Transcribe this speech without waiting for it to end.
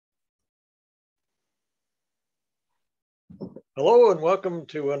Hello and welcome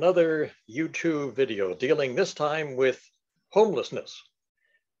to another YouTube video dealing this time with homelessness.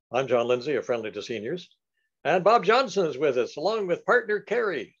 I'm John Lindsay, a friendly to seniors, and Bob Johnson is with us along with partner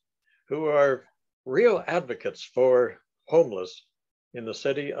Carrie, who are real advocates for homeless in the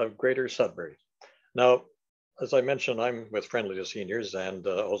city of Greater Sudbury. Now, as I mentioned, I'm with Friendly to Seniors and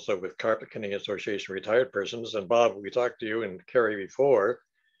also with CARP, the Canadian Association of Retired Persons. And Bob, we talked to you and Carrie before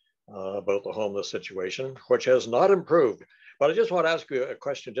about the homeless situation, which has not improved. But I just want to ask you a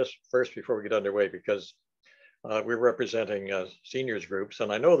question just first before we get underway, because we're representing seniors groups.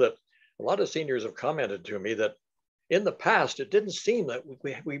 And I know that a lot of seniors have commented to me that in the past, it didn't seem that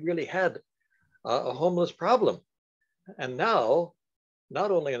we really had a homeless problem. And now, not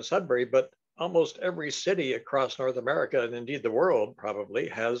only in Sudbury, but almost every city across North America and indeed the world probably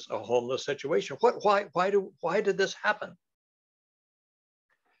has a homeless situation. Why did this happen?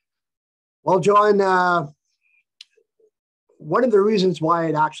 Well, John, one of the reasons why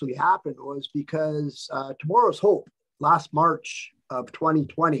it actually happened was because Tomorrow's Hope, last March of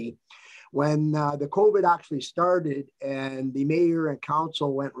 2020, when the COVID actually started and the mayor and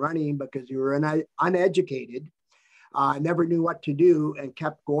council went running because you were uneducated, never knew what to do and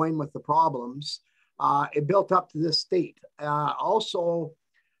kept going with the problems, it built up to this state. Also,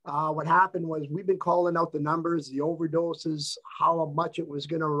 what happened was we've been calling out the numbers, the overdoses, how much it was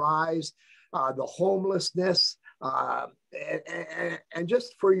going to rise, the homelessness, and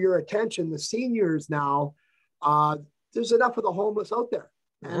just for your attention, the seniors now, there's enough of the homeless out there,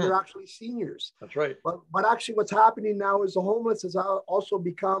 and they're actually seniors. That's right. But actually what's happening now is the homeless has also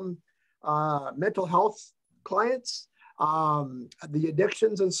become mental health clients, the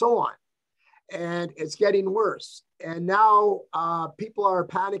addictions and so on. And it's getting worse. And now people are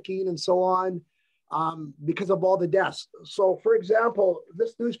panicking and so on because of all the deaths. So for example,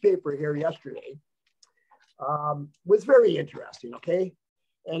 this newspaper here yesterday was very interesting, okay?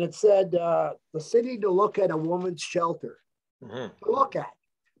 And it said, the city to look at a woman's shelter. To look at.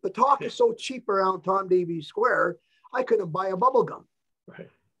 The talk is so cheap around Tom Davies Square, I couldn't buy a bubble gum. Right.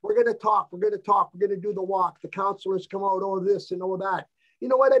 We're going to talk, we're going to do the walk. The counselors come out, oh this and all that. You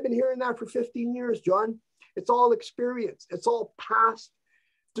know what? I've been hearing that for 15 years, John. It's all experience. It's all past.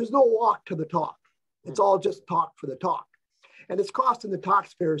 There's no walk to the talk. It's all just talk for the talk. And it's costing the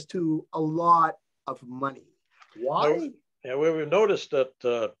taxpayers too a lot of money. Why? Yeah, we've noticed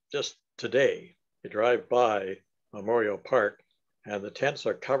that just today, you drive by Memorial Park and the tents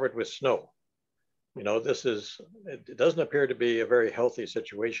are covered with snow. You know, it doesn't appear to be a very healthy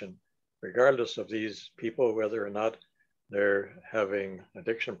situation, regardless of these people, whether or not they're having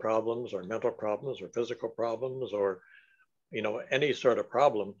addiction problems or mental problems or physical problems or, you know, any sort of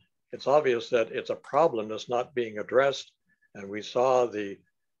problem. It's obvious that it's a problem that's not being addressed. And we saw the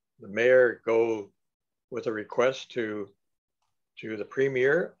mayor go with a request to the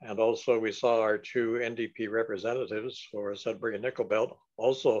premier, and also we saw our two NDP representatives for Sudbury and Nickel Belt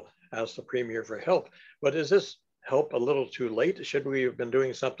also ask the premier for help. But is this help a little too late? Should we have been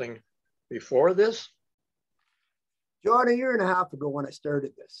doing something before this? John, a year and a half ago when I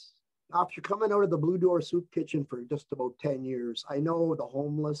started this, after coming out of the Blue Door Soup Kitchen for just about 10 years, I know the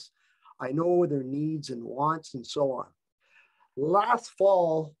homeless, I know their needs and wants and so on. Last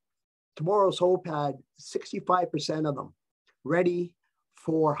fall, Tomorrow's Hope had 65% of them ready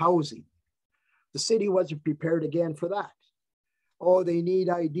for housing. The city wasn't prepared again for that. Oh, they need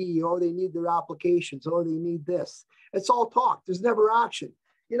ID. Oh, they need their applications. Oh, they need this. It's all talk. There's never action.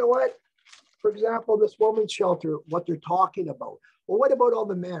 You know what? For example, this woman's shelter, what they're talking about. Well, what about all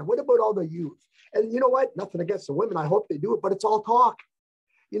the men? What about all the youth? And you know what? Nothing against the women. I hope they do it, but it's all talk.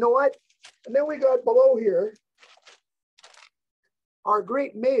 You know what? And then we got below here, our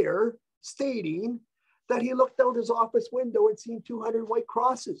great mayor stating that he looked out his office window and seen 200 white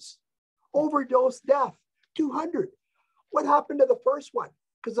crosses. Overdose death, 200. What happened to the first one?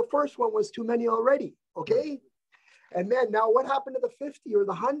 Because the first one was too many already, okay? And then now what happened to the 50 or the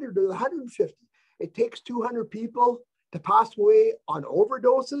 100 or the 150? It takes 200 people to pass away on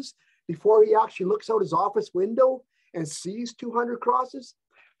overdoses before he actually looks out his office window and sees 200 crosses.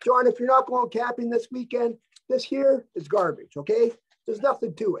 John, if you're not going camping this weekend, this here is garbage, okay? There's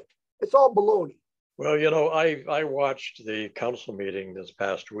nothing to it. It's all baloney. Well, you know, I watched the council meeting this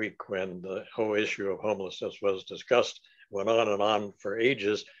past week when the whole issue of homelessness was discussed, went on and on for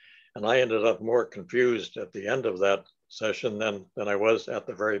ages. And I ended up more confused at the end of that session than I was at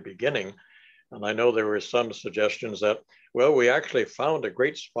the very beginning. And I know there were some suggestions that, well, we actually found a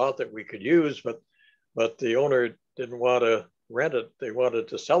great spot that we could use, but the owner didn't want to rent it. They wanted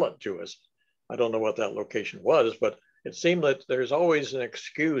to sell it to us. I don't know what that location was, but it seemed that there's always an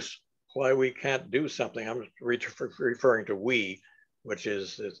excuse why we can't do something. I'm referring to we, which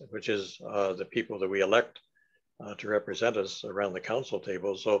is the people that we elect to represent us around the council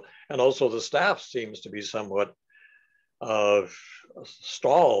table. So, and also the staff seems to be somewhat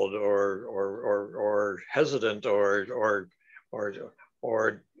stalled or hesitant or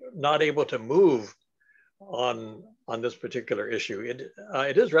not able to move on this particular issue.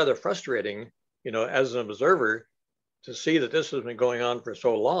 It is rather frustrating, you know, as an observer, to see that this has been going on for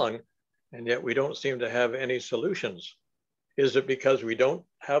so long, and yet we don't seem to have any solutions. Is it because we don't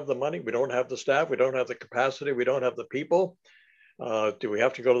have the money, we don't have the staff, we don't have the capacity, we don't have the people? Do we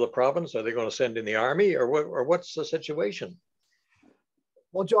have to go to the province? Are they going to send in the army, or what's the situation?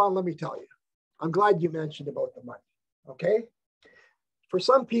 Well, John, let me tell you, I'm glad you mentioned about the money, okay? For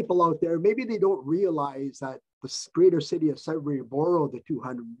some people out there, maybe they don't realize that the greater city of Sudbury borrowed the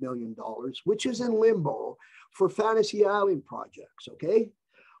 $200 million, which is in limbo for fantasy island projects, okay?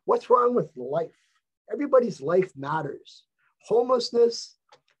 What's wrong with life? Everybody's life matters. Homelessness,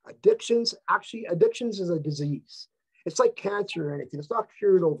 addictions, actually addictions is a disease. It's like cancer or anything. It's not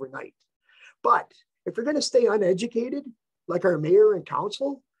cured overnight. But if you're going to stay uneducated, like our mayor and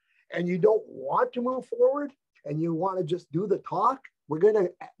council, and you don't want to move forward and you want to just do the talk, we're going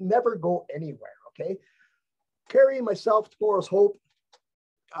to never go anywhere, okay? Carrie, myself, Tomorrow's Hope,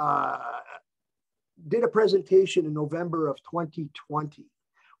 did a presentation in November of 2020.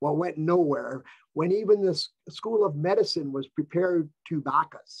 Well, went nowhere when even the School of Medicine was prepared to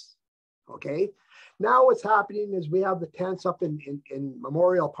back us, okay? Now what's happening is we have the tents up in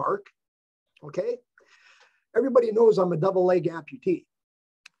Memorial Park, okay? Everybody knows I'm a double leg amputee.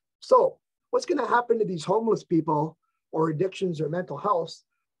 So what's gonna happen to these homeless people or addictions or mental health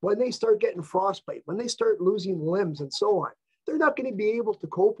when they start getting frostbite, when they start losing limbs and so on? They're not gonna be able to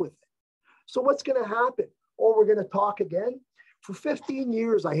cope with it. So what's gonna happen? Oh, we're gonna talk again? For 15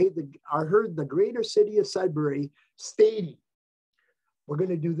 years, I heard the greater city of Sudbury stating, we're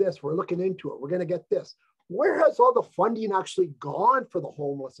going to do this, we're looking into it, we're going to get this. Where has all the funding actually gone for the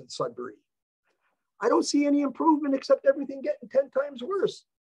homeless in Sudbury? I don't see any improvement except everything getting 10 times worse.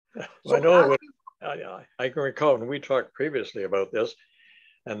 Well, so I know, I can recall when we talked previously about this,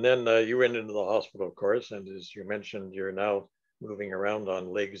 and then you went into the hospital, of course, and as you mentioned, you're now moving around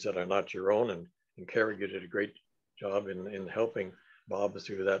on legs that are not your own, and Carrie, you did a great job in helping Bob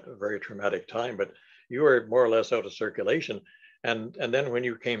through that very traumatic time, but you were more or less out of circulation. And then when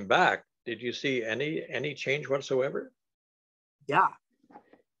you came back, did you see any change whatsoever? Yeah,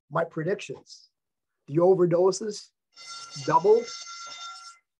 my predictions, the overdoses double.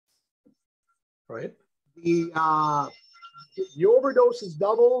 Right. The overdoses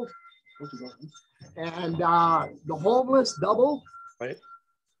double, and the homeless double. Right.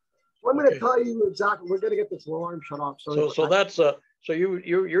 I'm going to tell you exactly. We're going to get this alarm shut off. So that's so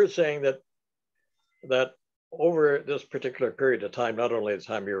you're saying that over this particular period of time, not only the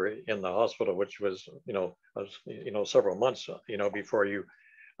time you were in the hospital, which was several months before you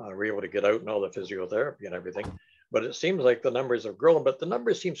were able to get out and all the physiotherapy and everything, but it seems like the numbers have grown. But the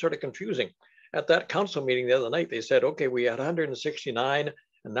numbers seem sort of confusing. At that council meeting the other night, they said, okay, we had 169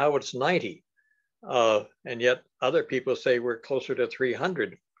 and now it's 90, and yet other people say we're closer to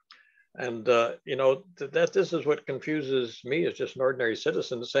 300. And, that this is what confuses me as just an ordinary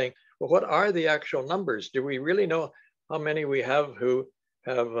citizen, saying, well, what are the actual numbers? Do we really know how many we have who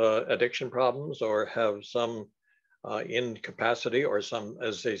have addiction problems or have some incapacity or some,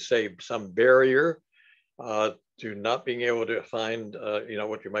 as they say, some barrier to not being able to find,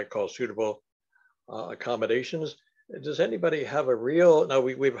 what you might call suitable accommodations? Does anybody have a real, now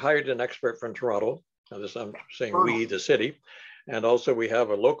we've hired an expert from Toronto. Now this, I'm saying we, the city. And also we have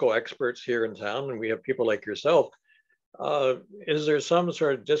a local experts here in town, and we have people like yourself. Is there some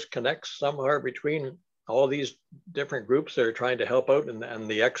sort of disconnect somewhere between all these different groups that are trying to help out and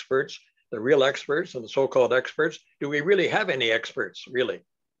the experts, the real experts and the so-called experts? Do we really have any experts, really?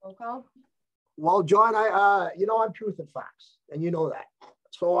 Okay. Well, John, I'm truth and facts, and you know that.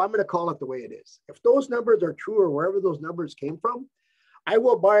 So I'm going to call it the way it is. If those numbers are true or wherever those numbers came from, I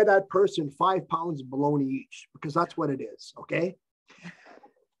will buy that person 5 pounds of bologna each, because that's what it is, okay?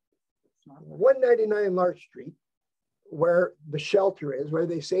 199 Larch Street, where the shelter is, where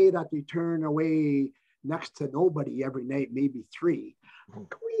they say that they turn away next to nobody every night, maybe 3. Can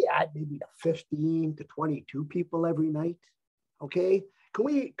we add maybe to 15 to 22 people every night, okay? Can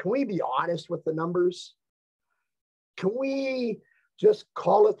we be honest with the numbers? Can we just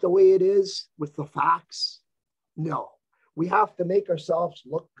call it the way it is with the facts? No. We have to make ourselves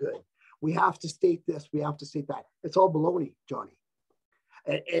look good. We have to state this, we have to state that. It's all baloney, Johnny.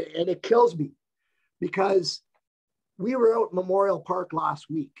 And it kills me because we were out in Memorial Park last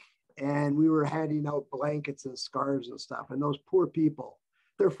week and we were handing out blankets and scarves and stuff. And those poor people,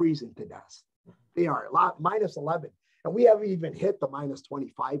 they're freezing to death. They are minus 11. And we haven't even hit the minus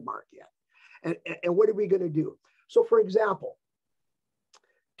 25 mark yet. And what are we going to do? So, for example,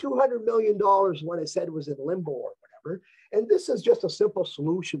 $200 million, what I said was in limbo or whatever. And this is just a simple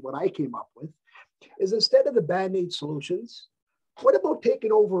solution. What I came up with is, instead of the Band-Aid solutions, what about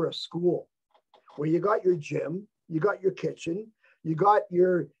taking over a school where you got your gym, you got your kitchen, you got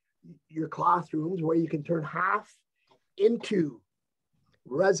your classrooms where you can turn half into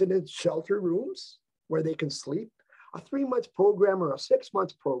resident shelter rooms where they can sleep, a 3-month program or a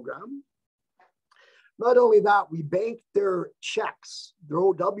 6-month program. Not only that, we bank their checks, their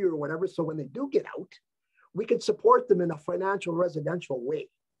OW or whatever, so when they do get out, we can support them in a financial residential way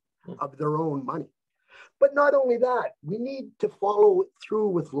of their own money. But not only that, we need to follow through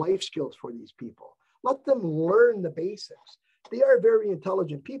with life skills for these people. Let them learn the basics. They are very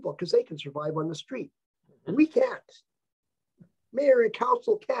intelligent people because they can survive on the street. We can't. Mayor and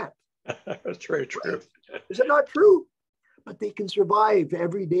council can't. That's very true. Is it not true? But they can survive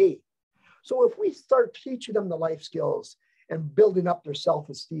every day. So if we start teaching them the life skills and building up their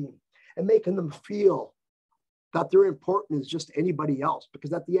self-esteem and making them feel that they're important as just anybody else,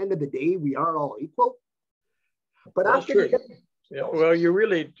 because at the end of the day, we are all equal. But well, after yeah, well, you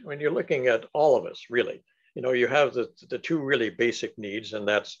really, when you're looking at all of us, really, you know, you have the two really basic needs, and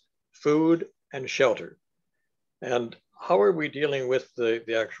that's food and shelter. And how are we dealing with the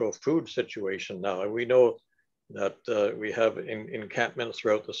actual food situation now? And we know that we have encampments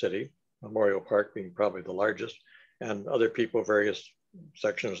throughout the city, Memorial Park being probably the largest, and other people, various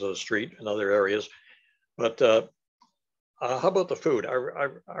sections of the street and other areas. But how about the food?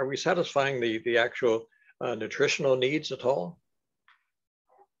 Are we satisfying the actual nutritional needs at all?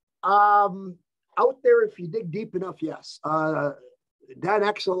 Out there, if you dig deep enough, yes. Dan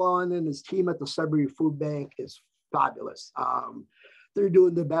Exelon and his team at the Sudbury Food Bank is fabulous. They're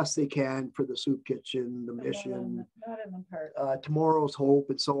doing the best they can for the soup kitchen, the mission, Tomorrow's Hope,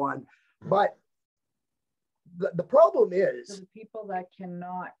 and so on. But the problem is, so the people that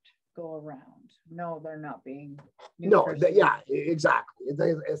cannot go around, no, they're not being. Yeah, exactly.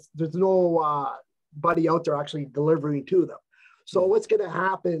 There's no buddy out there actually delivering to them. So what's going to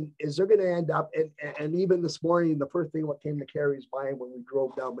happen is they're going to end up, and even this morning, the first thing what came to Carrie's mind when we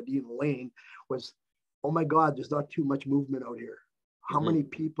drove down Medina Lane was, oh my God, there's not too much movement out here. How many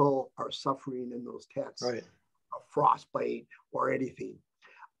people are suffering in those tents? Right. A frostbite or anything.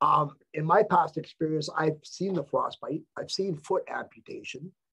 In my past experience, I've seen the frostbite. I've seen foot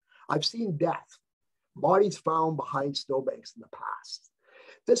amputation. I've seen death. Bodies found behind snowbanks in the past.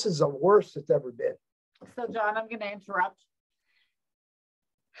 This is the worst it's ever been. So, John, I'm going to interrupt.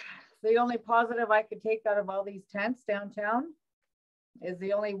 The only positive I could take out of all these tents downtown is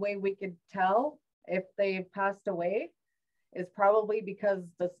the only way we could tell if they've passed away is probably because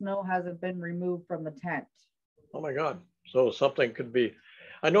the snow hasn't been removed from the tent. Oh my God. So something could be,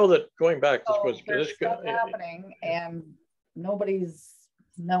 I know that going back, there's stuff happening and nobody's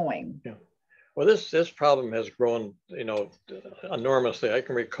knowing. Yeah. Well, this problem has grown, you know, enormously. I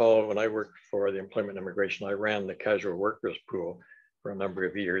can recall when I worked for the Employment and Immigration, I ran the casual workers pool for a number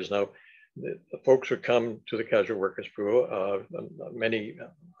of years. Now, the folks would come to the casual workers pool. Many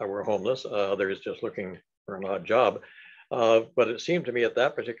were homeless, others just looking for an odd job. But it seemed to me at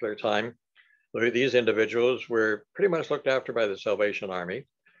that particular time, these individuals were pretty much looked after by the Salvation Army.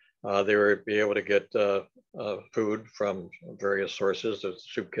 They were be able to get food from various sources, the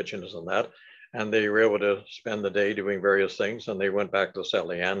soup kitchens and that, and they were able to spend the day doing various things, and they went back to St.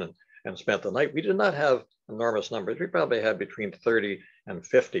 Leanne and spent the night. We did not have enormous numbers. We probably had between 30 and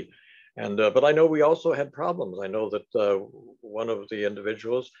 50. And but I know we also had problems. I know that one of the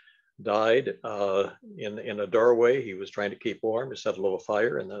individuals died in a doorway. He was trying to keep warm. He set a little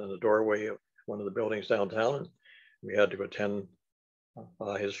fire in the doorway of one of the buildings downtown, and we had to attend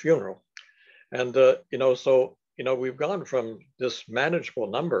his funeral. And you know, so you know, we've gone from this manageable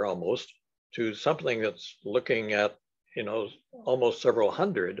number almost to something that's looking at, you know, almost several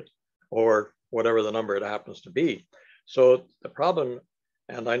hundred or whatever the number it happens to be. So the problem,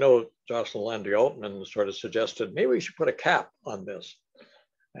 and I know Jocelyn Landry Altman sort of suggested maybe we should put a cap on this.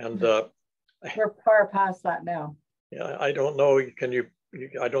 And we're far past that now. Yeah, I don't know.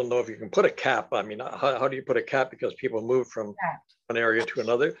 I don't know if you can put a cap. I mean, how do you put a cap? Because people move from one area to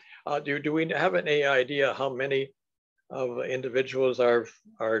another. Do we have any idea how many of individuals are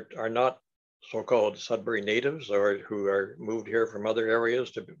not so-called Sudbury natives or who are moved here from other areas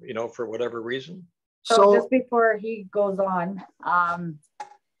to, you know, for whatever reason? So just before he goes on,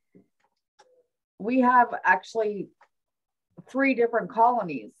 we have actually 3 different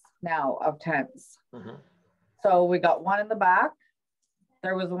colonies now of tents. Mhm. So we got one in the back.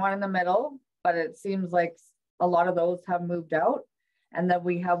 There was one in the middle, but it seems like a lot of those have moved out. And then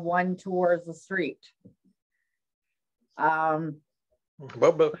we have one towards the street. But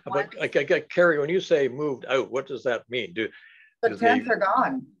Carrie, when you say moved out, what does that mean? The tents are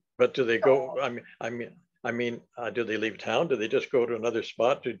gone. But do they go? Do they leave town? Do they just go to another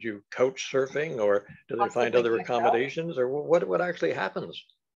spot? Did you couch surfing, or do they find other accommodations, or what actually happens?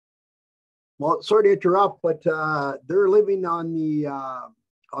 Well, sorry to interrupt, but they're living on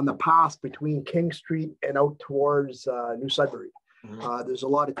the path between King Street and out towards New Sudbury. Mm-hmm. There's a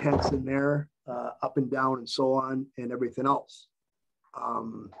lot of tents in there, up and down and so on, and everything else.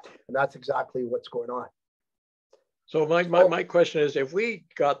 And that's exactly what's going on. So my question is, if we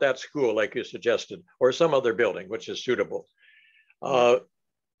got that school like you suggested, or some other building which is suitable, how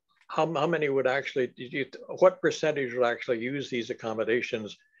many would actually? What percentage would actually use these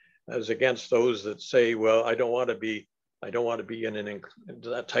accommodations, as against those that say, well, I don't want to be in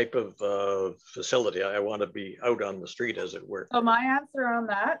that type of facility. I want to be out on the street, as it were. So my answer on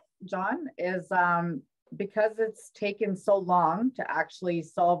that, John, is because it's taken so long to actually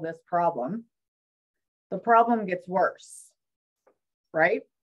solve this problem, the problem gets worse, right?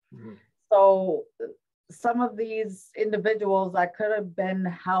 Mm-hmm. So some of these individuals that could have been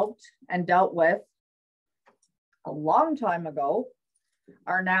helped and dealt with a long time ago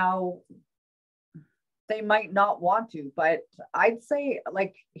are now, they might not want to, but I'd say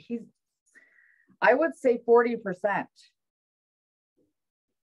I would say 40%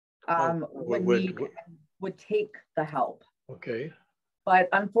 would take the help. Okay. But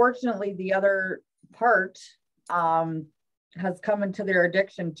unfortunately, the other part has come into their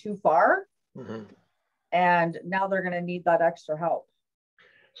addiction too far. Mm-hmm. And now they're going to need that extra help.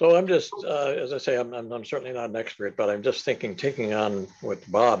 So I'm just, as I say, I'm certainly not an expert, but I'm just thinking, taking on what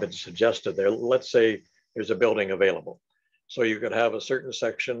Bob had suggested there. Let's say there's a building available. So you could have a certain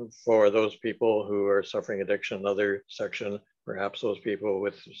section for those people who are suffering addiction, another section, perhaps those people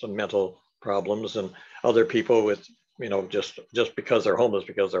with some mental problems, and other people with, just because they're homeless,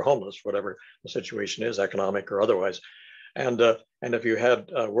 whatever the situation is, economic or otherwise. And if you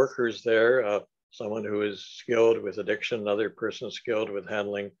had workers there, someone who is skilled with addiction, another person skilled with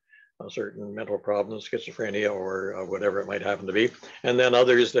handling certain mental problems, schizophrenia, or whatever it might happen to be. And then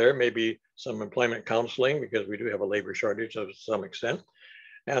others there, maybe some employment counseling, because we do have a labor shortage to some extent.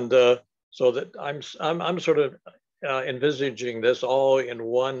 And so that I'm sort of envisaging this all in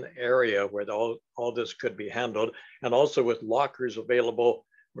one area where all this could be handled, and also with lockers available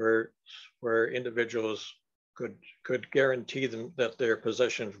where individuals could guarantee them that their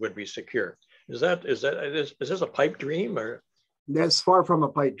possessions would be secure. Is this a pipe dream, or? That's far from a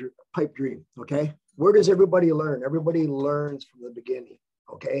pipe dream. Okay. Where does everybody learn? Everybody learns from the beginning.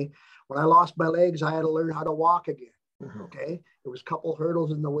 Okay. When I lost my legs, I had to learn how to walk again. Mm-hmm. Okay. There was a couple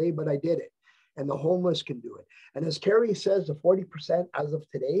hurdles in the way, but I did it. And the homeless can do it. And as Carrie says, the 40% as of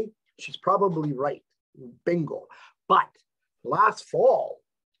today, she's probably right. Bingo. But last fall,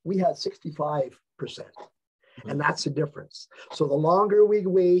 we had 65%. And that's the difference. So the longer we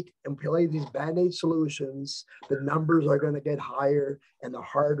wait and play these Band-Aid solutions, the numbers are going to get higher, and the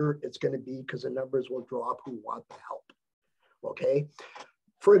harder it's going to be, because the numbers will drop who want the help. Okay.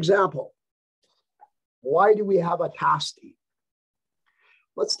 For example, why do we have a task team?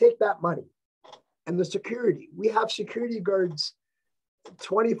 Let's take that money and the security. We have security guards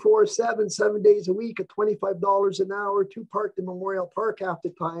 24/7, 7 days a week at $25 an hour, two parked in Memorial Park half the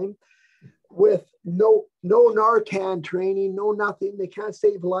time, with no Narcan training, no nothing. They can't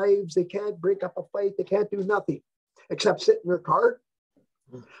save lives. They can't break up a fight. They can't do nothing except sit in their car.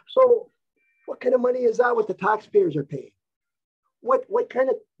 So what kind of money is that what the taxpayers are paying? What kind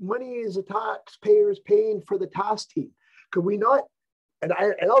of money is the taxpayers paying for the task team? Could we not, and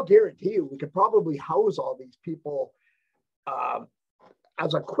I'll guarantee you, we could probably house all these people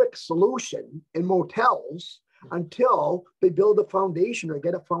as a quick solution in motels until they build a foundation or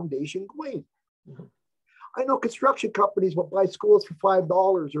get a foundation going. Mm-hmm. I know construction companies will buy schools for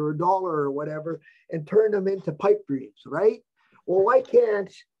 $5 or $1 or whatever and turn them into pipe dreams, right? Well, why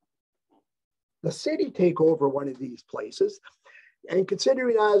can't the city take over one of these places? And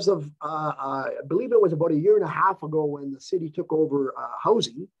considering as of, I believe it was about 1.5 years ago when the city took over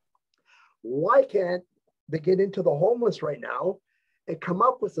housing, why can't they get into the homeless right now and come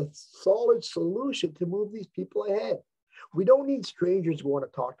up with a solid solution to move these people ahead? We don't need strangers going to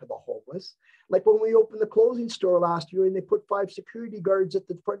talk to the homeless. Like when we opened the clothing store last year and they put 5 security guards at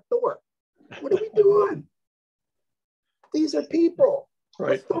the front door. What are we doing? These are people.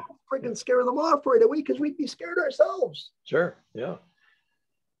 Right. Let's don't freaking scare them off right away, because we'd be scared ourselves. Sure. Yeah.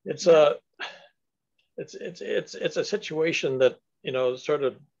 It's a it's a situation that, you know, sort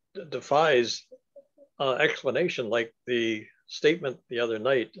of defies explanation, like the statement the other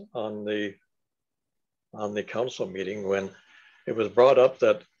night on the council meeting when it was brought up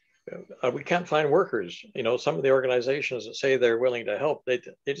that we can't find workers. You know, some of the organizations that say they're willing to help, they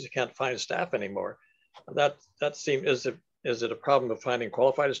just can't find staff anymore. That seems, is it a problem of finding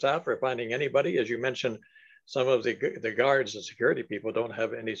qualified staff or finding anybody? As you mentioned, some of the guards and security people don't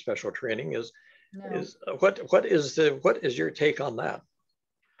have any special training. What is your take on that?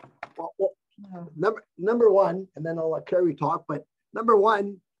 Well, number one, and then I'll let Carrie talk, but number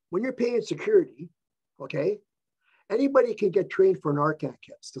one, when you're paying security, okay, anybody can get trained for Narcan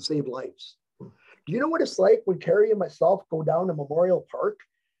kits to save lives. Do you know what it's like when Carrie and myself go down to Memorial Park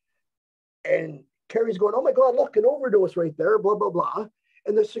and Carrie's going, oh my God, look, an overdose right there, blah, blah, blah.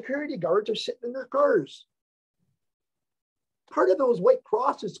 And the security guards are sitting in their cars. Part of those white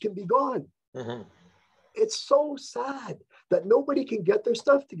crosses can be gone. Mm-hmm. It's so sad that nobody can get their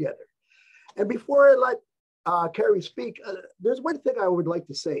stuff together. And before I let Carrie speak, there's one thing I would like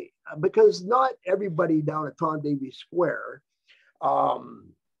to say, because not everybody down at Tom Davies Square,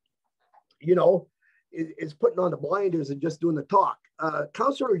 you know, is putting on the blinders and just doing the talk.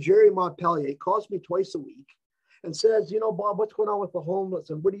 Councillor Jerry Montpellier calls me twice a week and says, you know, Bob, what's going on with the homeless?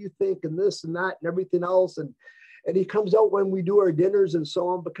 And what do you think? And this and that and everything else. And he comes out when we do our dinners and so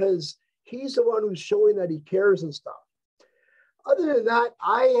on, because he's the one who's showing that he cares and stuff. Other than that,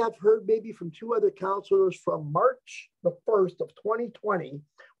 I have heard maybe from two other councillors from March the 1st of 2020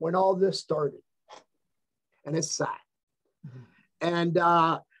 when all this started. And it's sad. Mm-hmm. And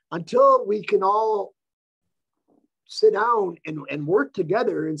until we can all sit down and work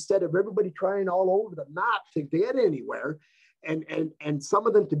together instead of everybody trying all over the map to get anywhere and some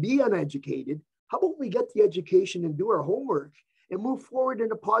of them to be uneducated, how about we get the education and do our homework and move forward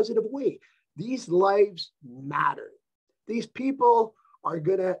in a positive way? These lives matter. These people are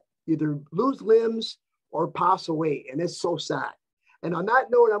going to either lose limbs or pass away, and it's so sad. And on that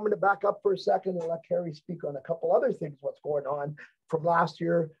note, I'm going to back up for a second and let Carrie speak on a couple other things, what's going on from last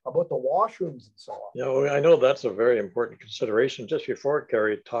year about the washrooms and so on. Yeah, well, I know that's a very important consideration. Just before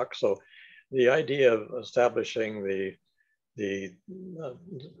Carrie talks, so the idea of establishing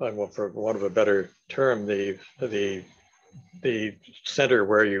for want of a better term, the center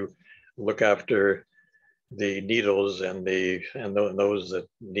where you look after the needles and those that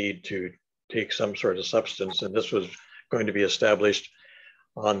need to take some sort of substance, and this was going to be established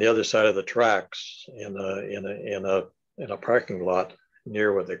on the other side of the tracks in a parking lot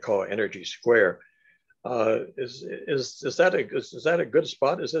near what they call Energy Square. Is that a good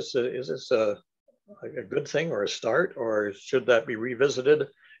spot? Is this a good thing or a start, or should that be revisited?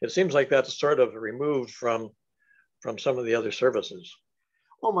 It seems like that's sort of removed from some of the other services.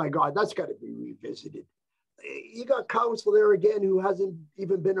 Oh my God, that's got to be revisited. You got council there again who hasn't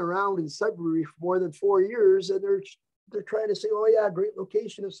even been around in Sudbury for more than 4 years, and they're trying to say, oh yeah, great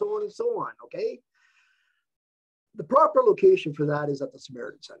location and so on and so on. Okay, the proper location for that is at the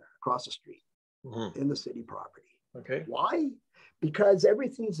Samaritan Center across the street, mm-hmm. in the city property. Okay, why? Because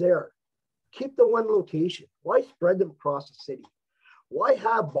everything's there. Keep the one location. Why spread them across the city? Why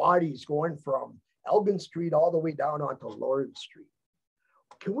have bodies going from Elgin Street all the way down onto Lawrence Street?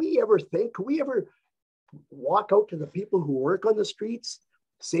 Can we ever walk out to the people who work on the streets,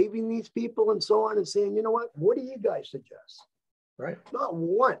 saving these people and so on, and saying, you know what do you guys suggest? Right. Not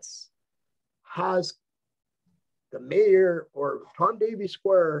once has the mayor or Tom Davies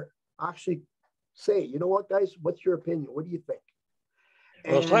Square actually say, you know what, guys, what's your opinion? What do you think?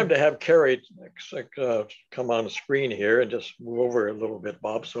 Well, it's time to have Carrie come on the screen here and just move over a little bit,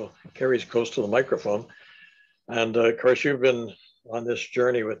 Bob. So Carrie's close to the microphone. And of course, you've been on this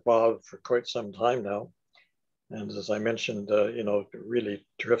journey with Bob for quite some time now. And as I mentioned, you know, really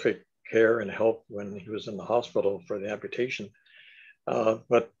terrific care and help when he was in the hospital for the amputation.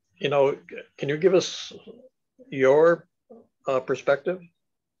 But, you know, can you give us your perspective?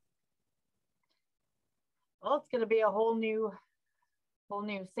 Well, it's going to be a whole new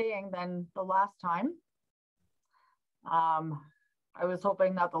saying than the last time. I was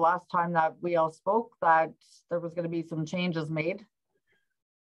hoping that the last time that we all spoke that there was going to be some changes made.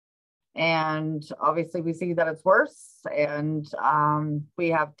 And obviously we see that it's worse, and we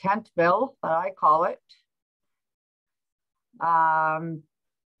have tent bill, that I call it. I'm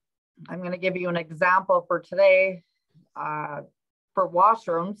going to give you an example for today. For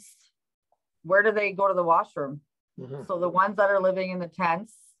washrooms, where do they go to the washroom? Mm-hmm. So the ones that are living in the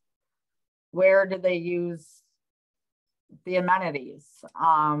tents, where do they use the amenities?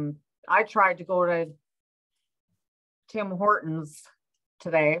 I tried to go to Tim Hortons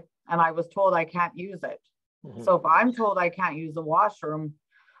today and I was told I can't use it. Mhm. So if I'm told I can't use the washroom,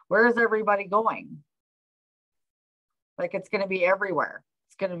 where is everybody going? Like, it's going to be everywhere.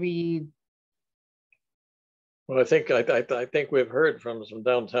 It's going to be. Well, I think we've heard from some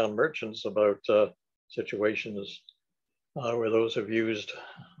downtown merchants about situations where those have used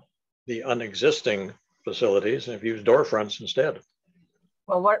the unexisting facilities and have used door fronts instead.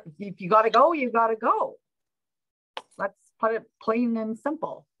 Well, what if you got to go? You got to go. Let's put it plain and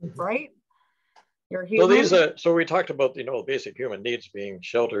simple, right? You're human. So we talked about, basic human needs being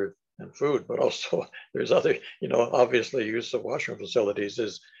shelter and food, but also there's other, obviously use of washroom facilities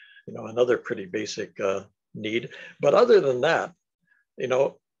is, another pretty basic need. But other than that,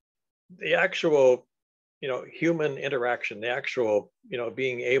 the actual, human interaction, the actual,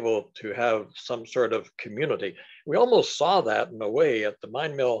 being able to have some sort of community. We almost saw that in a way at the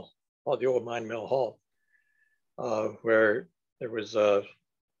mine mill, the old mine mill hall, where there was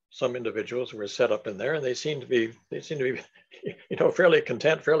some individuals who were set up in there, and they seemed to be, fairly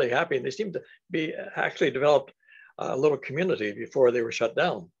content, fairly happy, and they seemed to be actually developed a little community before they were shut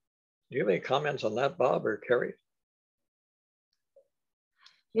down. Do you have any comments on that, Bob or Carrie?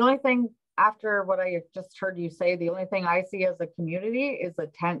 The only thing, after what I just heard you say, the only thing I see as a community is a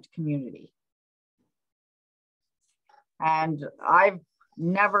tent community. And I've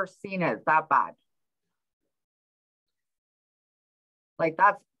never seen it that bad. Like,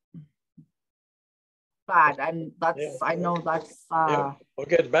 that's bad. And that's, yeah. I know that's... yeah.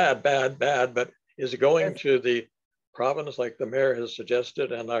 Okay, it's bad, but is it going to the province like the mayor has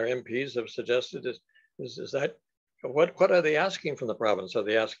suggested and our MPs have suggested? Is that, what are they asking from the province? Are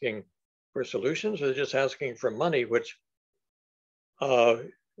they asking for solutions, or are they just asking for money, which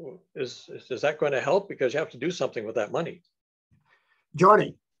is that going to help? Because you have to do something with that money.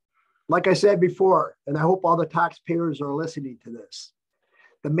 Johnny, like I said before, and I hope all the taxpayers are listening to this,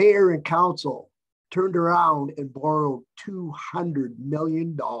 the mayor and council turned around and borrowed $200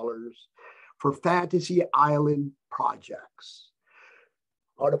 million for Fantasy Island projects.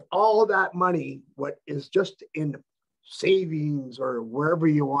 Out of all of that money, what is just in savings or wherever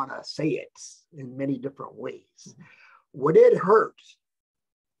you want to say it in many different ways, would it hurt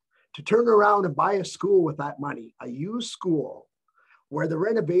to turn around and buy a school with that money, a used school where the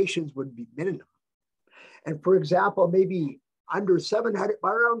renovations would be minimum? And for example, maybe under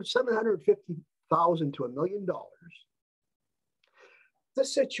around $750,000 to $1 million,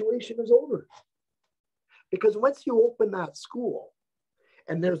 this situation is over. Because once you open that school,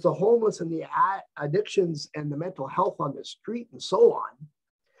 and there's the homeless and the addictions and the mental health on the street and so on,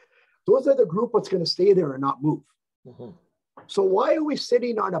 those are the group that's going to stay there and not move. Mm-hmm. So why are we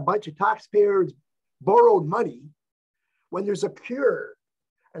sitting on a bunch of taxpayers' borrowed money when there's a cure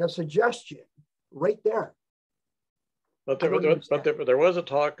and a suggestion right there? But there was a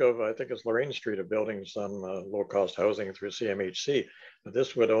talk of, I think it's Lorraine Street, of building some low-cost housing through CMHC, but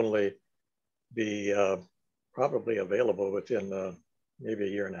this would only be probably available within maybe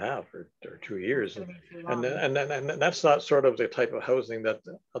a year and a half or 2 years, and that's not sort of the type of housing that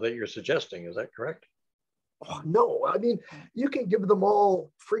you're suggesting. Is that correct? Oh, no, I mean, you can give them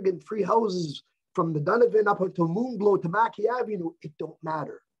all friggin' free houses from the Donovan up until Moonglow to Mackey Avenue. It don't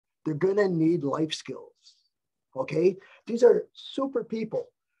matter. They're gonna need life skills. Okay, these are super people,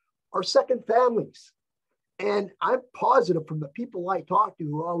 our second families. And I'm positive from the people I talk to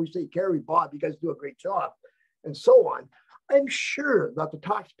who always say, Carrie, Bob, you guys do a great job, and so on. I'm sure that the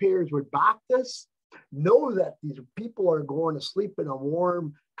taxpayers would back this, know that these people are going to sleep in a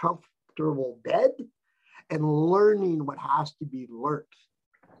warm, comfortable bed and learning what has to be learned.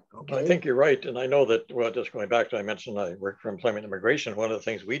 Okay. I think you're right. And I know that, well, just going back to, I mentioned I worked for employment and immigration. One of the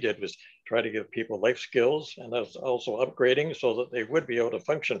things we did was try to give people life skills, and that's also upgrading so that they would be able to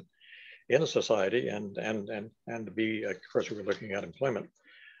function in society and be, of course, we were looking at employment,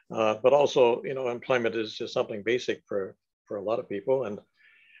 but also, employment is just something basic for a lot of people.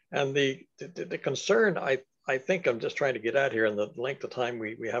 And the concern I think I'm just trying to get at here, and the length of time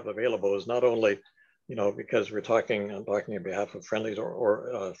we have available is not only, because I'm talking on behalf of Friendlies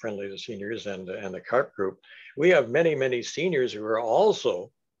or Friendly to Seniors and the CARP group. We have many seniors who are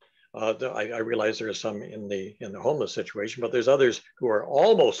also, I realize there are some in the homeless situation, but there's others who are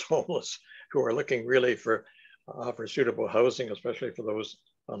almost homeless, who are looking really for suitable housing, especially for those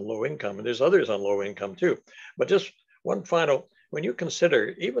on low income. And there's others on low income too. But just one final, when you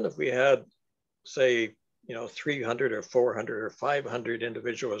consider, even if we had, say, 300 or 400 or 500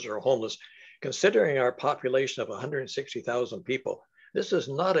 individuals who are homeless, considering our population of 160,000 people, this is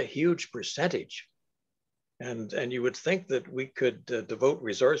not a huge percentage. And you would think that we could devote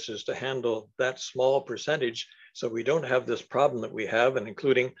resources to handle that small percentage So we don't have this problem that we have, and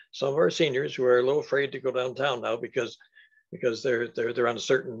including some of our seniors who are a little afraid to go downtown now because they're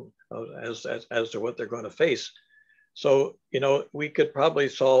uncertain as to what they're going to face. So, you know, we could probably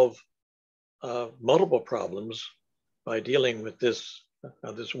solve multiple problems by dealing with this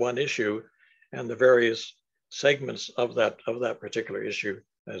one issue and the various segments of that particular issue,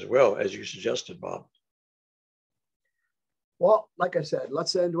 as well as you suggested, Bob. Well, like I said,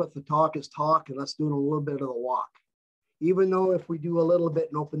 let's end with the talk is talk, and let's do a little bit of the walk. Even though if we do a little bit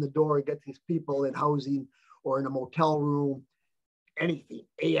and open the door and get these people in housing or in a motel room, anything,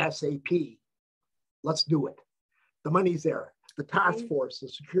 ASAP, let's do it. The money's there. The task force, the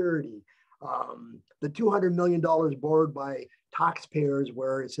security, the $200 million borrowed by taxpayers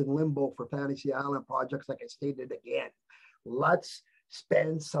where it's in limbo for Fantasy Island projects, like I stated again. Let's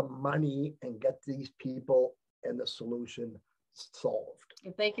spend some money and get these people and the solution solved.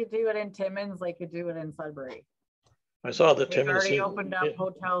 If they could do it in Timmins, they could do it in Sudbury. I saw that They've Timmins already opened up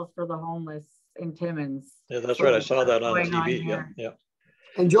hotels for the homeless in Timmins. Yeah, that's right. I saw that on TV. Yeah.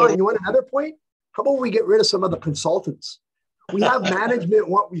 And John, you want another point? How about we get rid of some of the consultants? We have management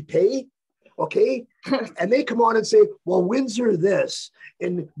what we pay, okay? And they come on and say, well, Windsor this,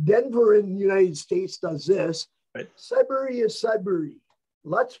 and Denver in the United States does this. Right. Sudbury is Sudbury.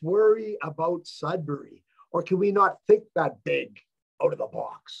 Let's worry about Sudbury. Or can we not think that big out of the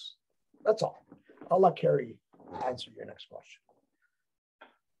box? That's all. I'll let Carrie answer your next question,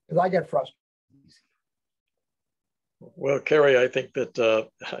 because I get frustrated. Well, Carrie, I think that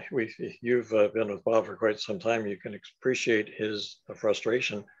you've been with Bob for quite some time. You can appreciate his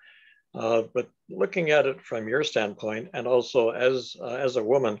frustration. But looking at it from your standpoint, and also as a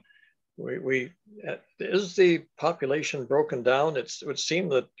woman, is the population broken down? It would seem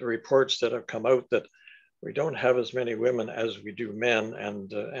that the reports that have come out that we don't have as many women as we do men,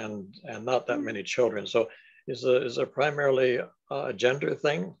 and not that many children. So is it primarily a gender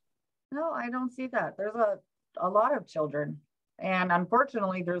thing? No, I don't see that. There's a lot of children, and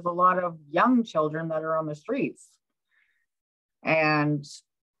unfortunately there's a lot of young children that are on the streets and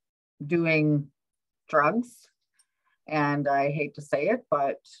doing drugs. And I hate to say it,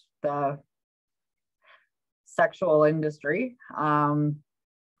 but the sexual industry,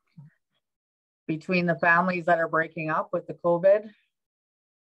 between the families that are breaking up with the COVID,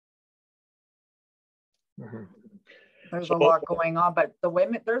 there's a lot going on. But the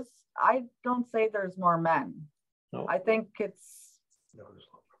women, I don't say there's more men. No. I think it's...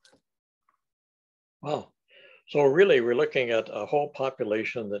 Wow. So really, we're looking at a whole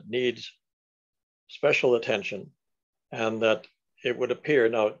population that needs special attention, and that it would appear,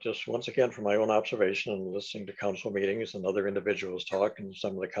 now just once again from my own observation and listening to council meetings and other individuals talk and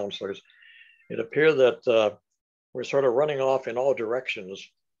some of the councillors, it appears that we're sort of running off in all directions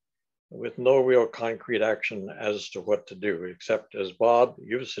with no real concrete action as to what to do, except, as Bob,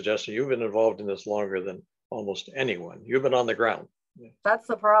 you've suggested, you've been involved in this longer than almost anyone. You've been on the ground. That's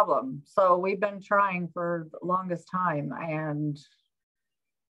the problem. So we've been trying for the longest time, and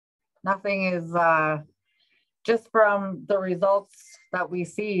nothing is, just from the results that we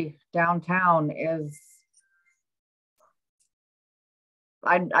see downtown is,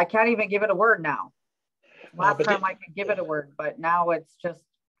 I can't even give it a word now. Last time I could give it a word, but now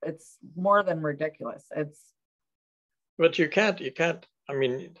it's more than ridiculous. But you can't, I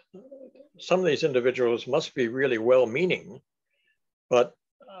mean, some of these individuals must be really well-meaning, but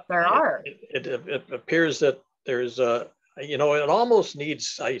it appears that there's you know, it almost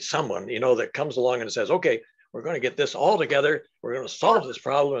needs someone, you know, that comes along and says, okay, we're going to get this all together. We're going to solve this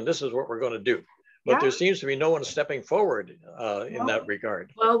problem, and this is what we're going to do. But there seems to be no one stepping forward in that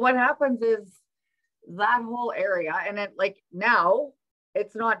regard. Well, what happens is that whole area, and it, like, now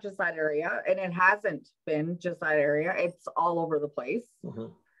it's not just that area, and it hasn't been just that area. It's all over the place.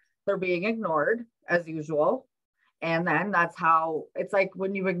 They're being ignored as usual. And then that's how, it's like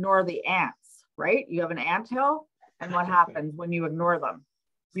when you ignore the ants, right? You have an anthill, and what happens when you ignore them?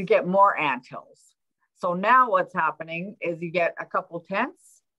 You get more anthills. So now what's happening is you get a couple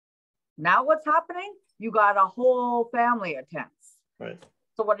tents. Now what's happening? You got a whole family of tents. Right.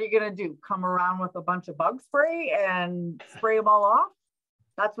 So what are you going to do? Come around with a bunch of bug spray and spray them all off?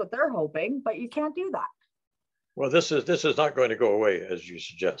 That's what they're hoping, but you can't do that. Well, this is not going to go away, as you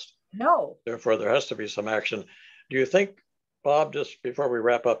suggest. No. Therefore, there has to be some action. Do you think, Bob, just before we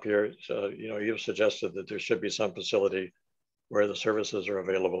wrap up here, you know, you've suggested that there should be some facility where the services are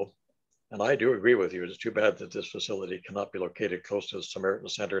available. And I do agree with you. It's too bad that this facility cannot be located close to the Samaritan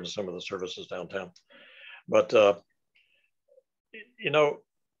Center and some of the services downtown. But, you know,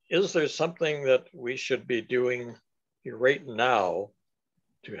 is there something that we should be doing right now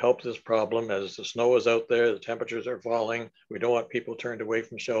to help this problem as the snow is out there, the temperatures are falling. We don't want people turned away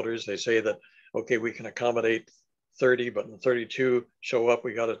from shelters. They say that, okay, we can accommodate 30, but when 32 show up,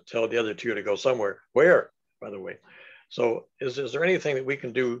 we got to tell the other 2 to go somewhere. Where, by the way? So is there anything that we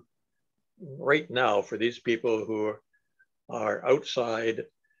can do right now for these people who are outside,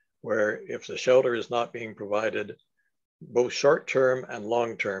 where if the shelter is not being provided, both short-term and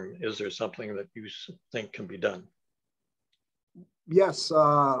long-term, is there something that you think can be done? Yes.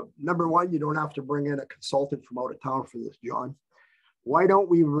 Number one, you don't have to bring in a consultant from out of town for this, John. Why don't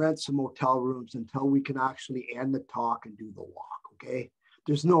we rent some motel rooms until we can actually end the talk and do the walk, okay?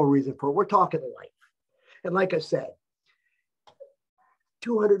 There's no reason for it. We're talking life. And like I said,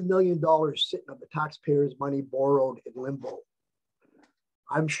 $200 million sitting on the taxpayers' money borrowed in limbo.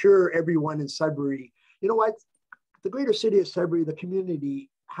 I'm sure everyone in Sudbury, you know what? The greater city of Sudbury, the community,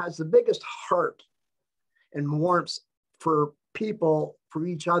 has the biggest heart and warmth for people, for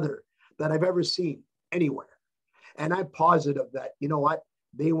each other, that I've ever seen anywhere. And I'm positive that, you know what?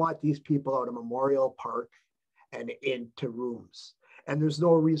 They want these people out of Memorial Park and into rooms. And there's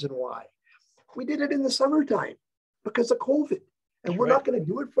no reason why. We did it in the summertime because of COVID. And we're not going to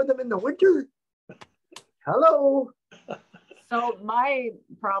do it for them in the winter. Hello. So my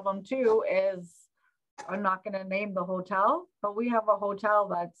problem too is, I'm not going to name the hotel, but we have a hotel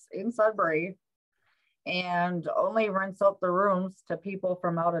that's in Sudbury and only rents out the rooms to people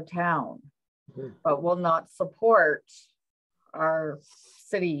from out of town, but will not support our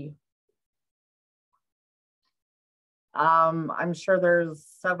city. I'm sure there's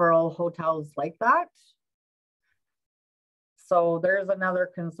several hotels like that. So there's another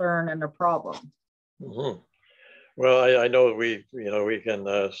concern and a problem. Well, I know we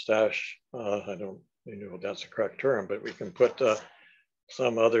can stash, I don't know if that's the correct term, but we can put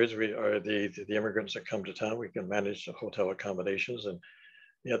some others, we are the immigrants that come to town, we can manage the hotel accommodations. And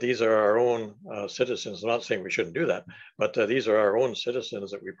yeah, these are our own citizens. I'm not saying we shouldn't do that, but these are our own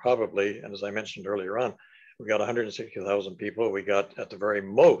citizens that we probably, and as I mentioned earlier on, we got 160,000 people. We got at the very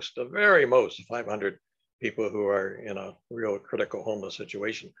most, 500 people who are in a real critical homeless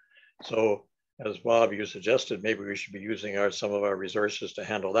situation. So as Bob, you suggested, maybe we should be using some of our resources to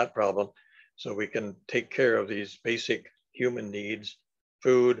handle that problem, so we can take care of these basic human needs,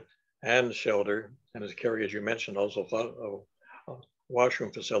 food and shelter. And as Carrie, as you mentioned, also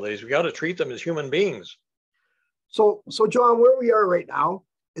washroom facilities. We got to treat them as human beings. So John, where we are right now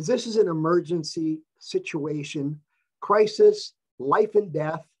is this is an emergency situation, crisis, life and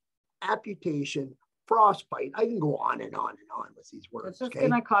death, amputation, frostbite. I can go on and on and on with these words. It's just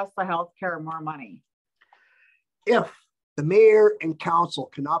going to cost the healthcare more money. If the mayor and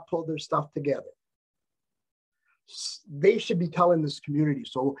council cannot pull their stuff together, they should be telling this community.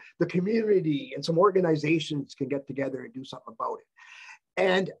 So the community and some organizations can get together and do something about it.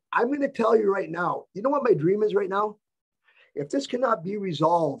 And I'm going to tell you right now, you know what my dream is right now? If this cannot be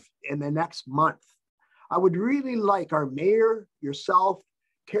resolved in the next month, I would really like our mayor, yourself,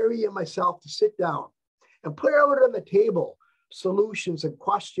 Carrie, and myself to sit down and put out on the table solutions and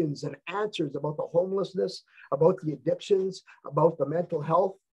questions and answers about the homelessness, about the addictions, about the mental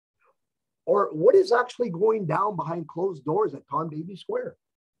health, or what is actually going down behind closed doors at Tom Davies Square.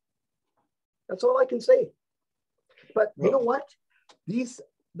 That's all I can say. But you know what? This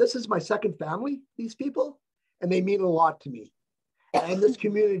is my second family, these people, and they mean a lot to me. And this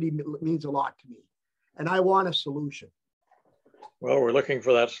community means a lot to me. And I want a solution. Well, we're looking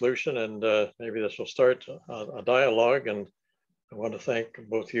for that solution, and maybe this will start a dialogue. And I want to thank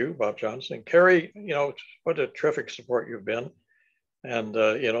both you, Bob Johnson, and Carrie. You know, what a terrific support you've been, and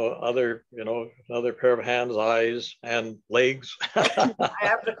another pair of hands, eyes, and legs. I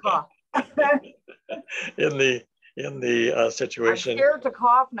have to cough. in the situation. I'm scared to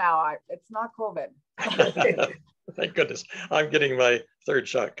cough now. It's not COVID. Thank goodness. I'm getting my third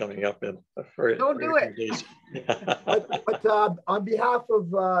shot coming up in a few days. but on behalf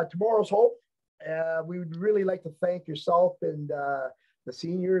of Tomorrow's Hope, we would really like to thank yourself and the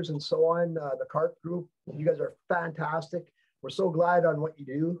seniors and so on, the CARP group. You guys are fantastic. We're so glad on what you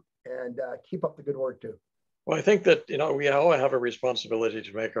do, and keep up the good work too. Well, I think that, we all have a responsibility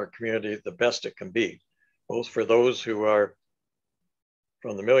to make our community the best it can be, both for those who are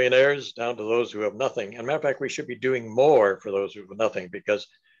from the millionaires down to those who have nothing. And matter of fact, we should be doing more for those who have nothing, because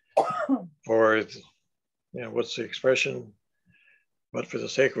for, what's the expression? But for the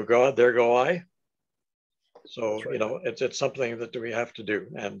sake of God, there go I. So, right. It's something that we have to do.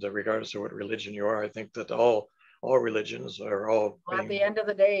 And regardless of what religion you are, I think that all religions are all. Well, at the end of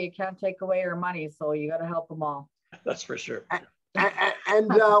the day, you can't take away your money. So you got to help them all. That's for sure.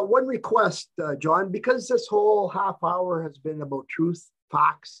 And one request, John, because this whole half hour has been about truth,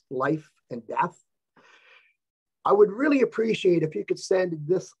 facts, life and death. I would really appreciate if you could send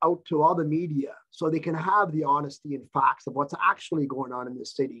this out to all the media so they can have the honesty and facts of what's actually going on in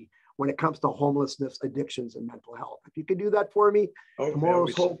this city when it comes to homelessness, addictions, and mental health. If you could do that for me,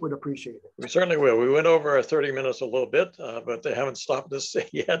 Tomorrow's Hope would appreciate it. We certainly will. We went over our 30 minutes a little bit, but they haven't stopped us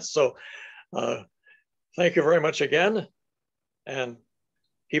yet. So thank you very much again, and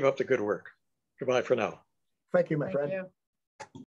keep up the good work. Goodbye for now. Thank you, my friend. Thank you.